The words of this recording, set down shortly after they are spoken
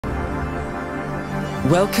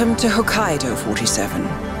Welcome to Hokkaido, 47.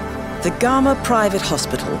 The Gamma Private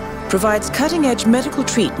Hospital provides cutting-edge medical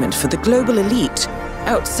treatment for the global elite,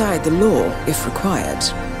 outside the law if required.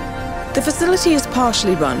 The facility is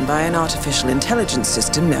partially run by an artificial intelligence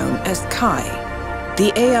system known as Kai.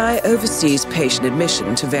 The AI oversees patient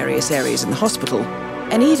admission to various areas in the hospital,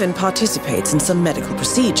 and even participates in some medical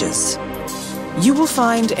procedures. You will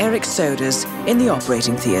find Eric Soders in the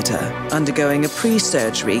operating theater, undergoing a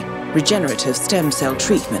pre-surgery regenerative stem cell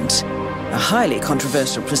treatment, a highly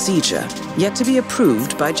controversial procedure, yet to be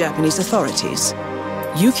approved by Japanese authorities.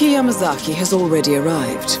 Yuki Yamazaki has already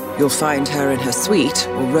arrived. You'll find her in her suite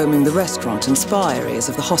or roaming the restaurant and spa areas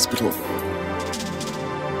of the hospital.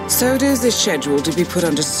 Soders is scheduled to be put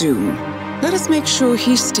under soon. Let us make sure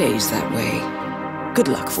he stays that way. Good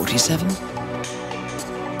luck, 47.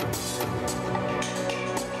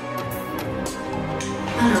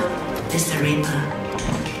 Hello, Mr. Reaper.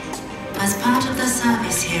 As part of the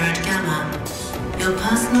service here at Gamma, your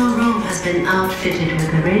personal room has been outfitted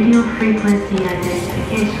with a radio frequency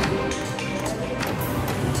identification.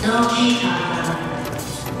 No key card.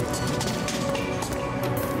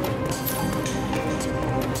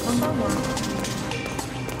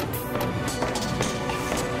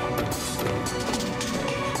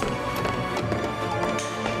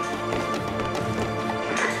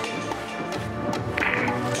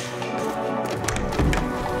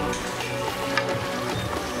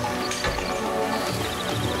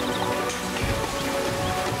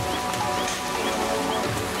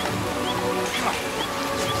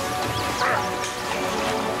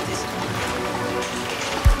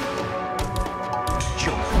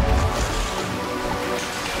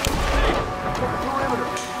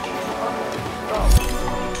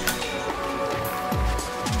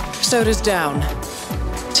 Soda's down.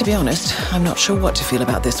 To be honest, I'm not sure what to feel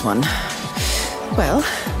about this one. Well,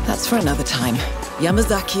 that's for another time.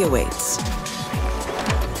 Yamazaki awaits.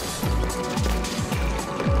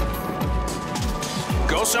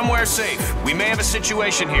 Go somewhere safe. We may have a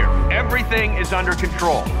situation here. Everything is under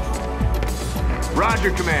control.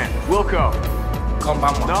 Roger, Command. Wilco.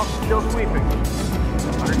 Konbanwa. No, still sweeping.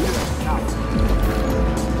 Understood. Out.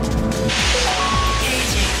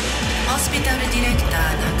 Hospital Director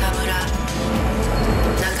Nakamura.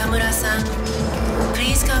 Nakamura-san,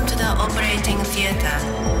 please come to the operating theater.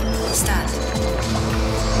 Start.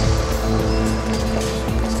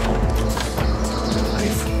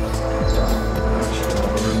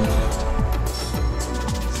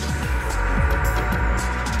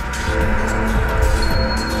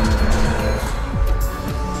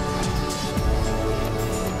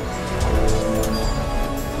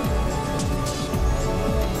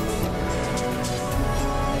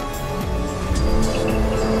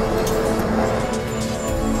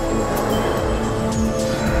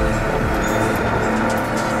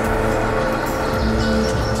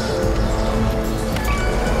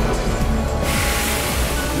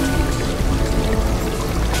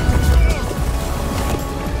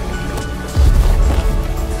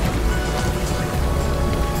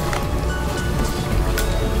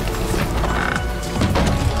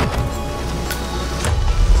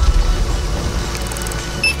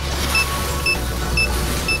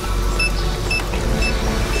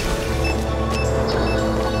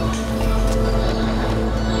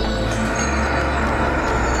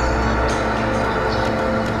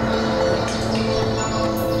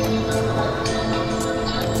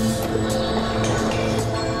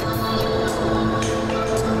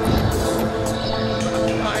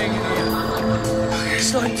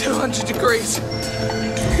 It's like 200 degrees.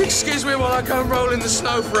 Excuse me while I go and roll in the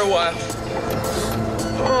snow for a while.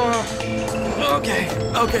 Oh,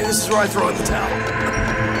 okay, this is where I throw in the towel.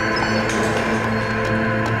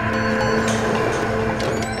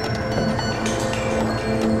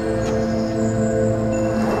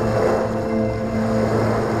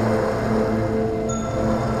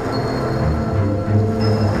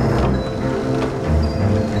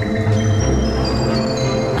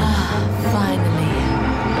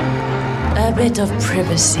 A bit of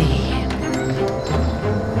privacy.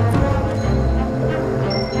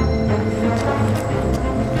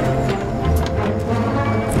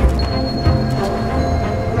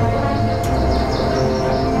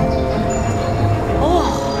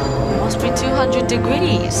 Oh, must be 200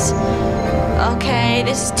 degrees. Okay,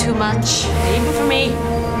 this is too much, even for me.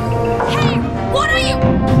 Hey, what are you?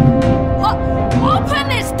 Open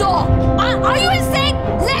this door! Are you insane?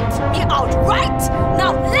 Let me out, right?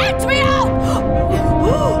 Now let me out!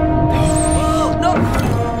 No!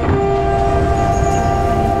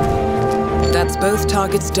 That's both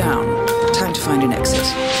targets down. Time to find an exit.